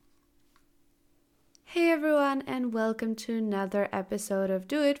Hey everyone, and welcome to another episode of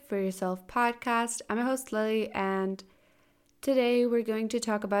Do It For Yourself podcast. I'm your host Lily, and today we're going to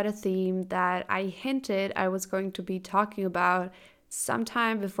talk about a theme that I hinted I was going to be talking about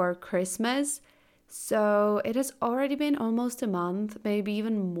sometime before Christmas. So it has already been almost a month, maybe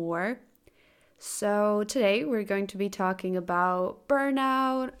even more. So today we're going to be talking about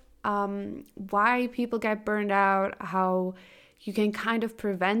burnout, why people get burned out, how you can kind of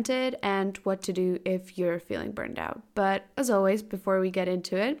prevent it, and what to do if you're feeling burned out. But as always, before we get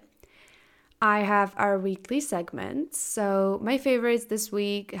into it, I have our weekly segments. So my favorites this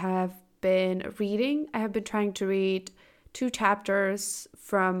week have been reading. I have been trying to read 2 chapters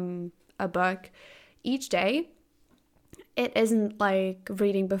from a book each day. It isn't like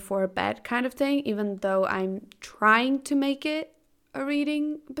reading before bed kind of thing, even though I'm trying to make it a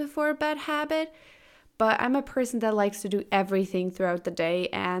reading before bed habit. But I'm a person that likes to do everything throughout the day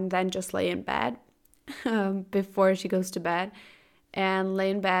and then just lay in bed before she goes to bed and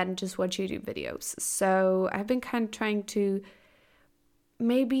lay in bed and just watch YouTube videos. So I've been kind of trying to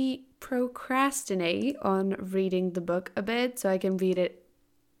maybe procrastinate on reading the book a bit so I can read it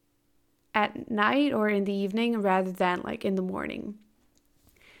at night or in the evening rather than like in the morning.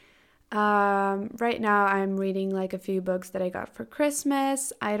 Right now I'm reading like a few books that I got for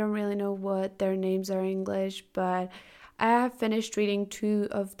Christmas. I don't really know what their names are in English, but I have finished reading 2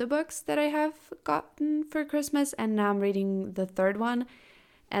 of the books that I have gotten for Christmas, and now I'm reading the third one.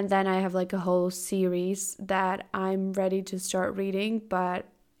 And then I have like a whole series that I'm ready to start reading, but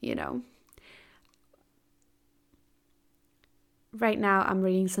right now I'm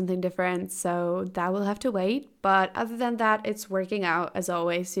reading something different, so that will have to wait. But other than that, it's working out as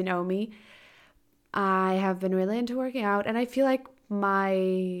always. You know me. I have been really into working out, and I feel like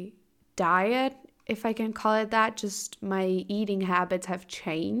my diet, if I can call it that, just my eating habits have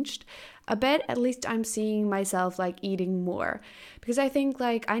changed a bit. At least I'm seeing myself like eating more, because I think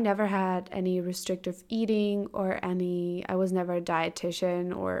like I never had any restrictive eating I was never a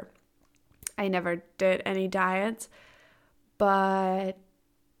dietitian, or I never did any diets. But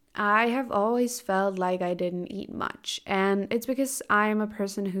I have always felt like I didn't eat much. And it's because I'm a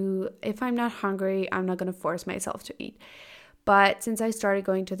person who, if I'm not hungry, I'm not going to force myself to eat. But since I started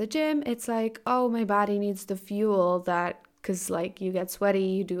going to the gym, it's like, oh, my body needs the fuel because like you get sweaty,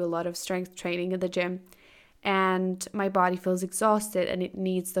 you do a lot of strength training in the gym, and my body feels exhausted and it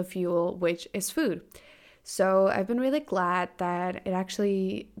needs the fuel, which is food. So I've been really glad that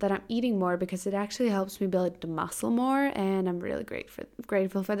I'm eating more, because it actually helps me build the muscle more, and I'm really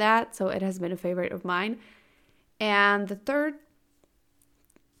grateful for that. So it has been a favorite of mine. And the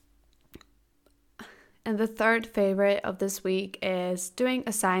third favorite of this week is doing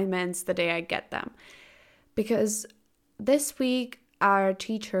assignments the day I get them. Because this week our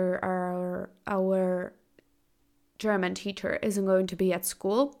German teacher isn't going to be at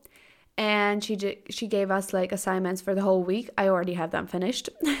school. And she gave us like assignments for the whole week. I already have them finished,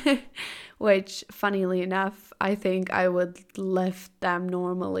 which funnily enough, I think I would lift them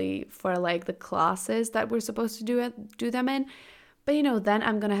normally for like the classes that we're supposed to do them in. But then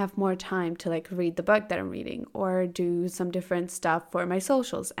I'm going to have more time to like read the book that I'm reading or do some different stuff for my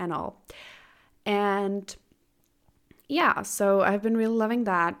socials and all. And yeah, so I've been really loving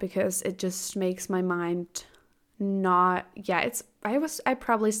that, because it just makes my mind I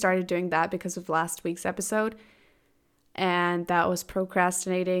probably started doing that because of last week's episode, and that was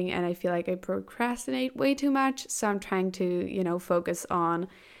procrastinating, and I feel like I procrastinate way too much. So I'm trying to focus on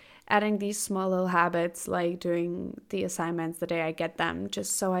adding these small little habits, like doing the assignments the day I get them,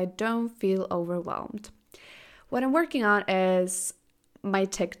 just so I don't feel overwhelmed. What I'm working on is my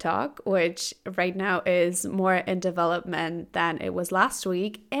TikTok, which right now is more in development than it was last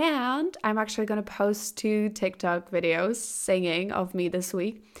week. And I'm actually going to post 2 TikTok videos singing of me this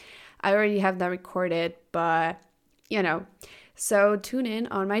week. I already have them recorded, but So tune in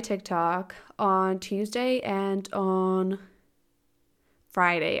on my TikTok on Tuesday and on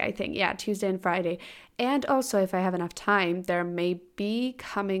Friday, I think. Yeah, Tuesday and Friday. And also, if I have enough time, there may be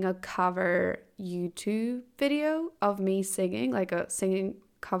coming a cover YouTube video of me singing, like a singing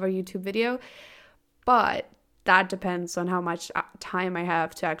cover YouTube video. But that depends on how much time I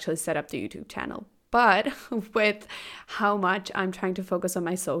have to actually set up the YouTube channel. But with how much I'm trying to focus on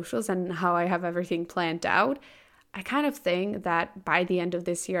my socials and how I have everything planned out, I kind of think that by the end of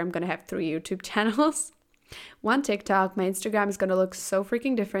this year, I'm going to have 3 YouTube channels. 1 TikTok. My Instagram is going to look so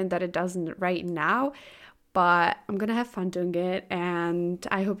freaking different that it doesn't right now, but I'm going to have fun doing it, and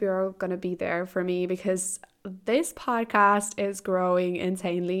I hope you're all going to be there for me, because this podcast is growing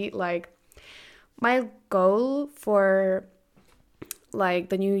insanely. Like, my goal for like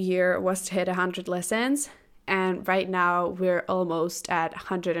the new year was to hit 100 listens. And right now we're almost at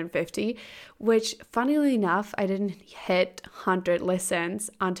 150, which funnily enough, I didn't hit 100 listens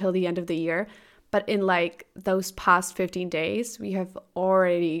until the end of the year. But in like those past 15 days, we have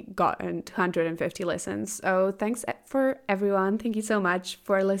already gotten 250 listens. So thanks for everyone. Thank you so much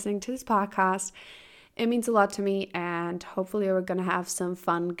for listening to this podcast. It means a lot to me, and hopefully we're going to have some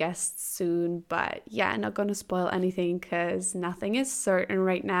fun guests soon. But yeah, I'm not going to spoil anything because nothing is certain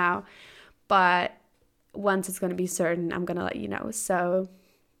right now. But once it's going to be certain, I'm going to let you know. So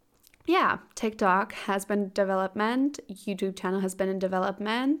yeah, TikTok has been in development. YouTube channel has been in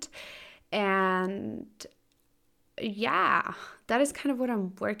development. And yeah, that is kind of what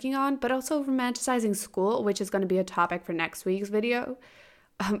I'm working on. But also romanticizing school, which is going to be a topic for next week's video.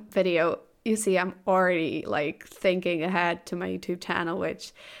 You see, I'm already like thinking ahead to my YouTube channel,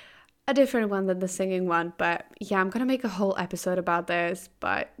 which a different one than the singing one. But yeah, I'm going to make a whole episode about this,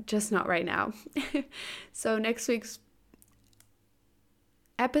 but just not right now. So next week's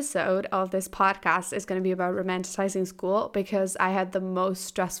episode of this podcast is going to be about romanticizing school because I had the most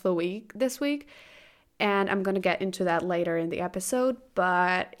stressful week this week. And I'm going to get into that later in the episode.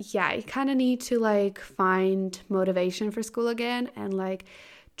 But yeah, I kind of need to like find motivation for school again and like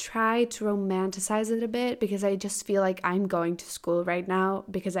try to romanticize it a bit because I just feel like I'm going to school right now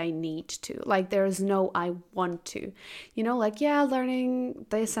because I need to. Like there's no I want to. You know, like yeah, learning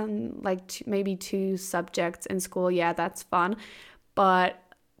this and like maybe 2 subjects in school, yeah, that's fun. But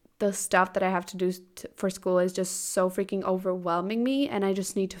the stuff that I have to do for school is just so freaking overwhelming me, and I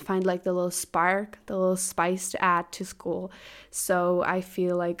just need to find like the little spark, the little spice to add to school, so I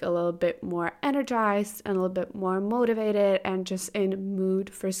feel like a little bit more energized and a little bit more motivated and just in mood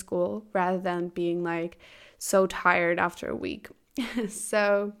for school rather than being like so tired after a week.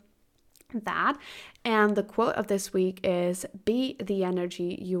 So that, and the quote of this week is, "Be the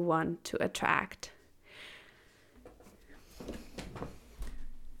energy you want to attract."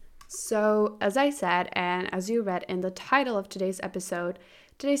 So, as I said, and as you read in the title of today's episode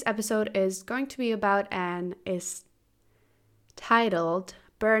is going to be about and is titled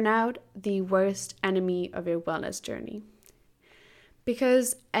Burnout, the Worst Enemy of Your Wellness Journey.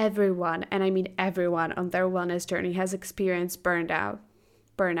 Because everyone, and I mean everyone on their wellness journey has experienced burnout,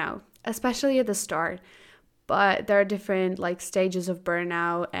 especially at the start. But there are different like stages of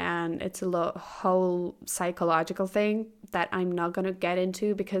burnout, and it's a whole psychological thing that I'm not going to get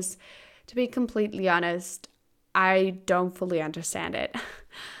into because, to be completely honest, I don't fully understand it.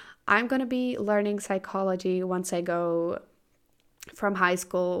 I'm going to be learning psychology once I go from high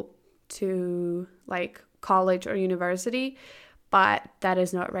school to like college or university, but that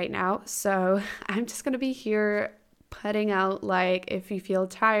is not right now. So I'm just going to be here putting out like if you feel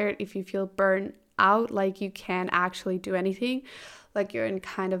tired, if you feel burned out, like you can't actually do anything, like you're in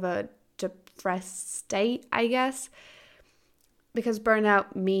kind of a depressed state, I guess, because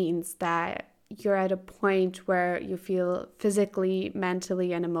burnout means that you're at a point where you feel physically,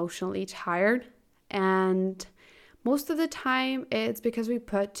 mentally, and emotionally tired, and most of the time it's because we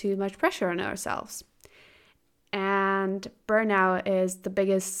put too much pressure on ourselves. And burnout is the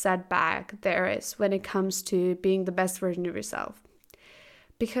biggest setback there is when it comes to being the best version of yourself.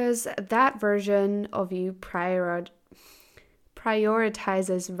 Because that version of you prioritizes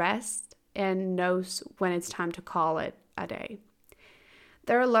rest and knows when it's time to call it a day.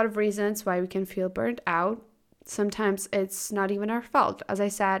 There are a lot of reasons why we can feel burnt out. Sometimes it's not even our fault. As I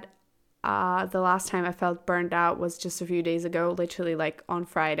said, the last time I felt burned out was just a few days ago, literally like on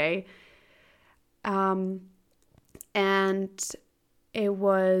Friday. And it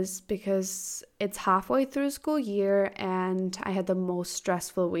was because it's halfway through school year and I had the most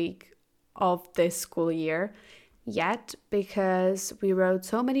stressful week of this school year yet because we wrote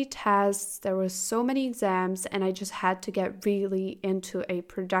so many tests, there were so many exams, and I just had to get really into a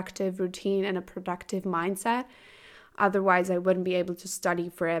productive routine and a productive mindset. Otherwise, I wouldn't be able to study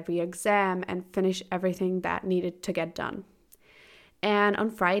for every exam and finish everything that needed to get done. And on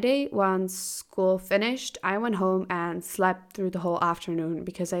Friday, once school finished, I went home and slept through the whole afternoon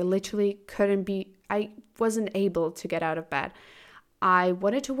because I literally I wasn't able to get out of bed. I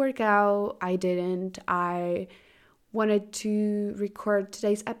wanted to work out, I didn't. I wanted to record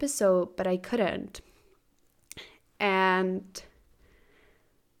today's episode, but I couldn't. And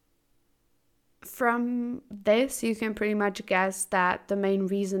from this, you can pretty much guess that the main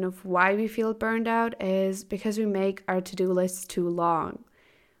reason of why we feel burned out is because we make our to-do lists too long.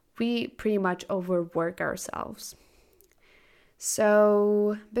 We pretty much overwork ourselves.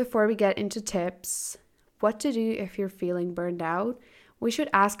 So before we get into tips, what to do if you're feeling burned out, we should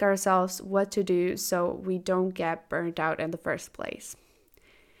ask ourselves what to do so we don't get burned out in the first place.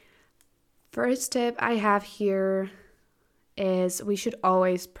 First tip I have here is we should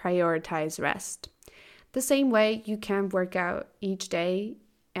always prioritize rest. The same way you can work out each day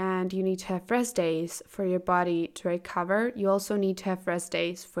and you need to have rest days for your body to recover, you also need to have rest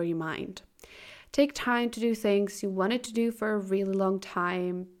days for your mind. Take time to do things you wanted to do for a really long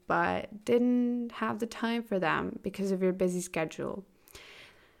time but didn't have the time for them because of your busy schedule.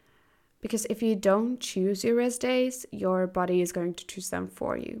 Because if you don't choose your rest days, your body is going to choose them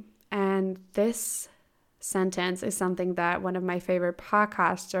for you. And this sentence is something that one of my favorite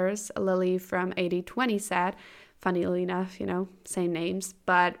podcasters, Lily from 80/20, said. Funnily enough, same names.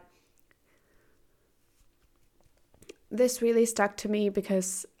 But this really stuck to me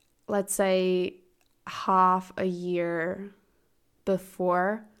because, let's say, half a year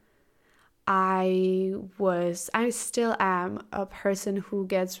before, I still am a person who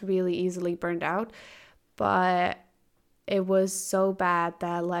gets really easily burned out, but it was so bad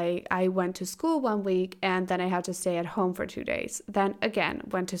that I went to school 1 week and then I had to stay at home for 2 days. Then again,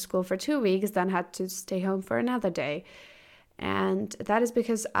 went to school for 2 weeks, then had to stay home for another day. And that is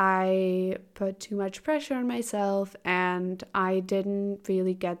because I put too much pressure on myself and I didn't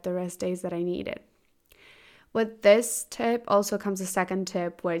really get the rest days that I needed. With this tip also comes a second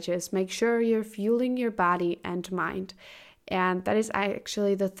tip, which is make sure you're fueling your body and mind. And that is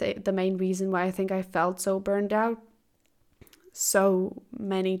actually the main reason why I think I felt so burned out so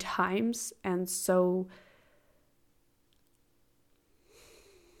many times and so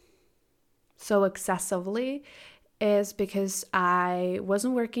excessively, is because I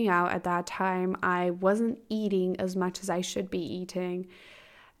wasn't working out at that time. I wasn't eating as much as I should be eating.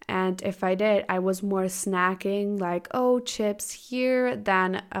 And if I did, I was more snacking, like, chips here,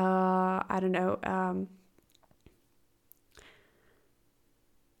 than,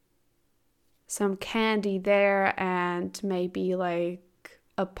 some candy there, and maybe like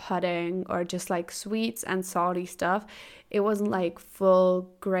a pudding or just like sweets and salty stuff. It wasn't like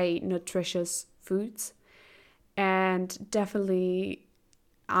full, great, nutritious foods. And definitely,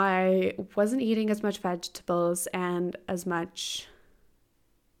 I wasn't eating as much vegetables and as much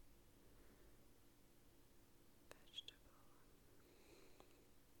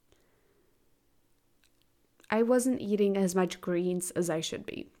greens as I should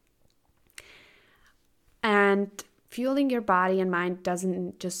be. And fueling your body and mind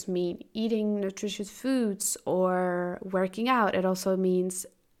doesn't just mean eating nutritious foods or working out. It also means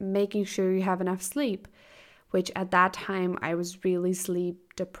making sure you have enough sleep, which at that time I was really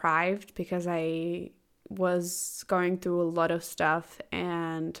sleep deprived because I was going through a lot of stuff.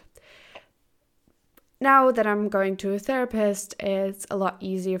 And now that I'm going to a therapist, it's a lot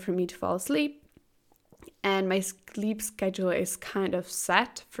easier for me to fall asleep. And my sleep schedule is kind of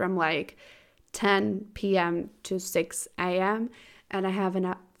set from 10 p.m. to 6 a.m. and I have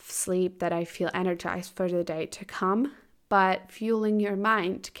enough sleep that I feel energized for the day to come. But fueling your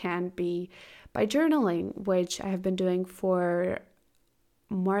mind can be by journaling, which I have been doing for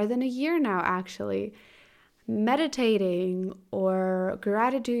more than a year now, actually. Meditating or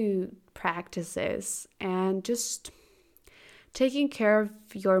gratitude practices, and just taking care of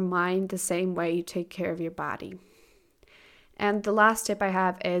your mind the same way you take care of your body. And the last tip I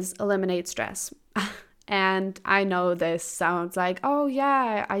have is eliminate stress. And I know this sounds like, oh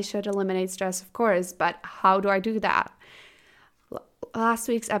yeah, I should eliminate stress, of course, but how do I do that? Last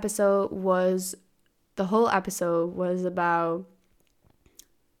week's episode was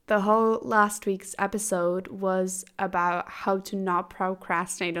about how to not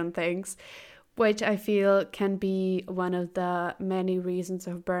procrastinate on things, which I feel can be one of the many reasons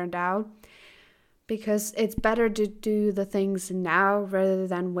of burned out. Because it's better to do the things now rather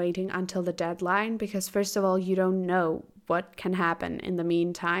than waiting until the deadline. Because first of all, you don't know what can happen in the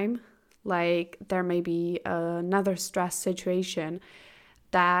meantime. Like there may be another stress situation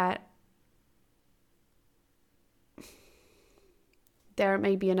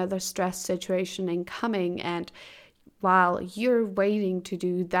incoming, and while you're waiting to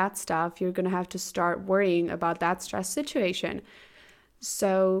do that stuff, you're going to have to start worrying about that stress situation.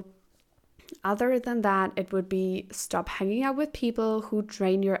 So other than that, it would be stop hanging out with people who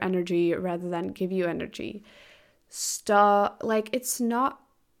drain your energy rather than give you energy. It's not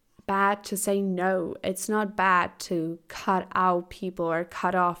bad to say no. It's not bad to cut out people or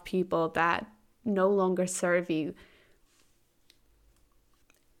cut off people that no longer serve you.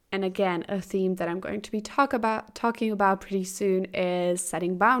 And again, a theme that I'm going to be talking about pretty soon is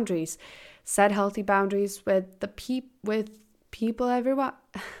setting boundaries. Set healthy boundaries with people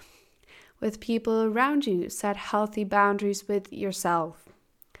around you. Set healthy boundaries with yourself.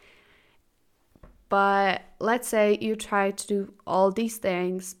 But let's say you try to do all these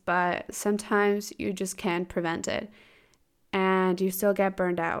things, but sometimes you just can't prevent it and you still get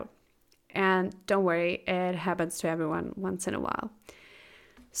burned out. And don't worry, it happens to everyone once in a while.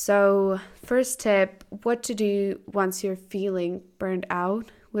 So first tip, what to do once you're feeling burned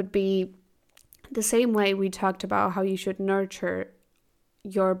out would be the same way we talked about how you should nurture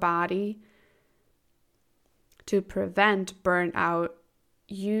your body to prevent burnout.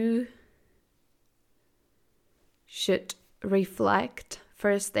 You should reflect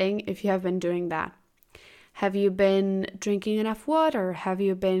first thing if you have been doing that. Have you been drinking enough water? Have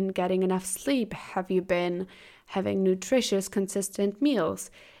you been getting enough sleep? Have you been having nutritious, consistent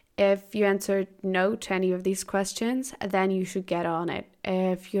meals? If you answered no to any of these questions, then you should get on it.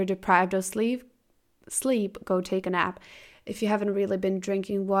 If you're deprived of sleep, go take a nap. If you haven't really been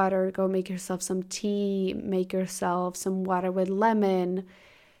drinking water, go make yourself some tea, make yourself some water with lemon.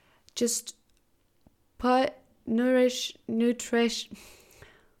 Just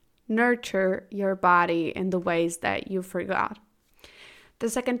nurture your body in the ways that you forgot. The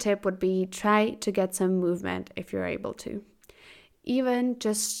second tip would be try to get some movement if you're able to. Even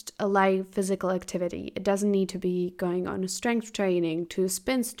just a light physical activity. It doesn't need to be going on a strength training to a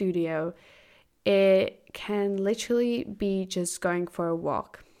spin studio. It can literally be just going for a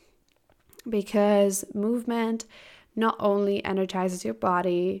walk. Because movement not only energizes your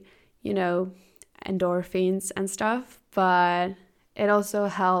body, endorphins and stuff, but it also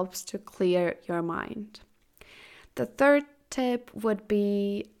helps to clear your mind. The third tip would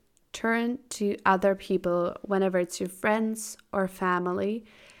be turn to other people whenever it's your friends or family,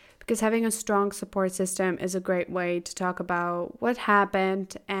 because having a strong support system is a great way to talk about what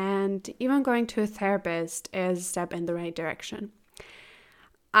happened, and even going to a therapist is a step in the right direction.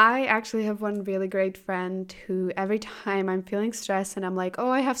 I actually have one really great friend who every time I'm feeling stressed and I'm like,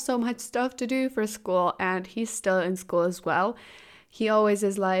 oh, I have so much stuff to do for school, and he's still in school as well. He always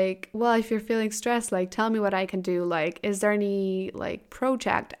is like, well, if you're feeling stressed, like, tell me what I can do. Like, is there any,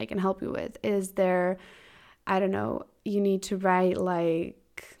 project I can help you with? Is there, I don't know, you need to write,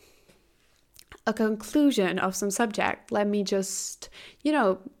 a conclusion of some subject. Let me just do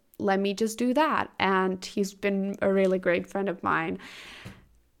that. And he's been a really great friend of mine.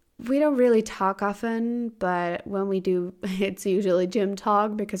 We don't really talk often, but when we do, it's usually gym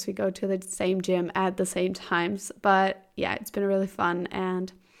talk because we go to the same gym at the same times. But yeah, it's been really fun,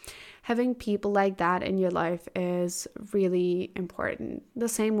 and having people like that in your life is really important. The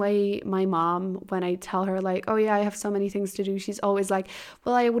same way my mom, when I tell her like, oh yeah, I have so many things to do, she's always like,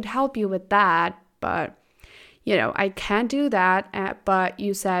 well, I would help you with that, but I can't do that. But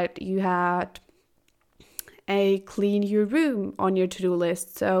you said you had a clean your room on your to-do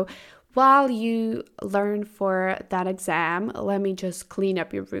list. So while you learn for that exam, let me just clean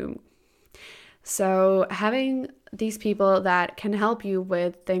up your room. So having these people that can help you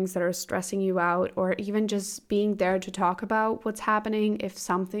with things that are stressing you out, or even just being there to talk about what's happening if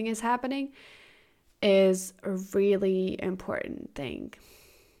something is happening, is a really important thing.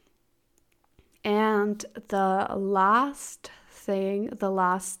 And the last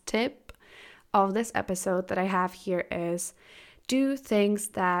tip of this episode that I have here is do things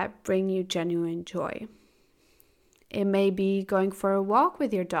that bring you genuine joy. It may be going for a walk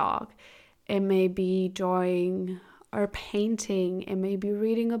with your dog. It may be drawing or painting. It may be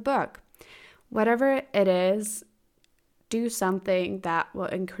reading a book. Whatever it is, do something that will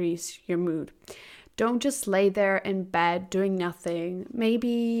increase your mood. Don't just lay there in bed doing nothing.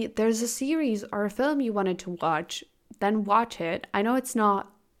 Maybe there's a series or a film you wanted to watch, then watch it. I know it's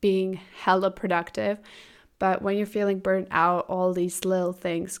not being hella productive, but when you're feeling burnt out, all these little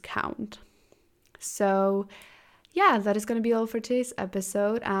things count. So yeah, that is going to be all for today's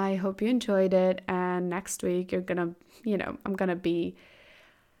episode. I hope you enjoyed it, and next week I'm gonna be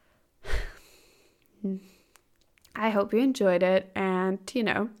I hope you enjoyed it, and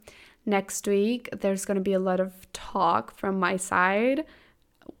next week there's going to be a lot of talk from my side.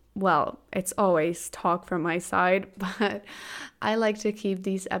 Well, it's always talk from my side, but I like to keep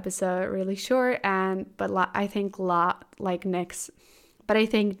these episodes really short. I think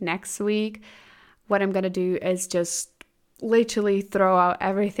next week, what I'm gonna do is just literally throw out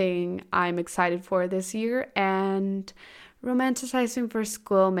everything I'm excited for this year, and romanticizing for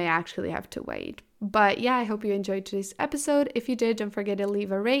school may actually have to wait. But yeah, I hope you enjoyed today's episode. If you did, don't forget to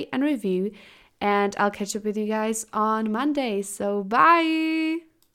leave a rate and review. And I'll catch up with you guys on Monday. So bye!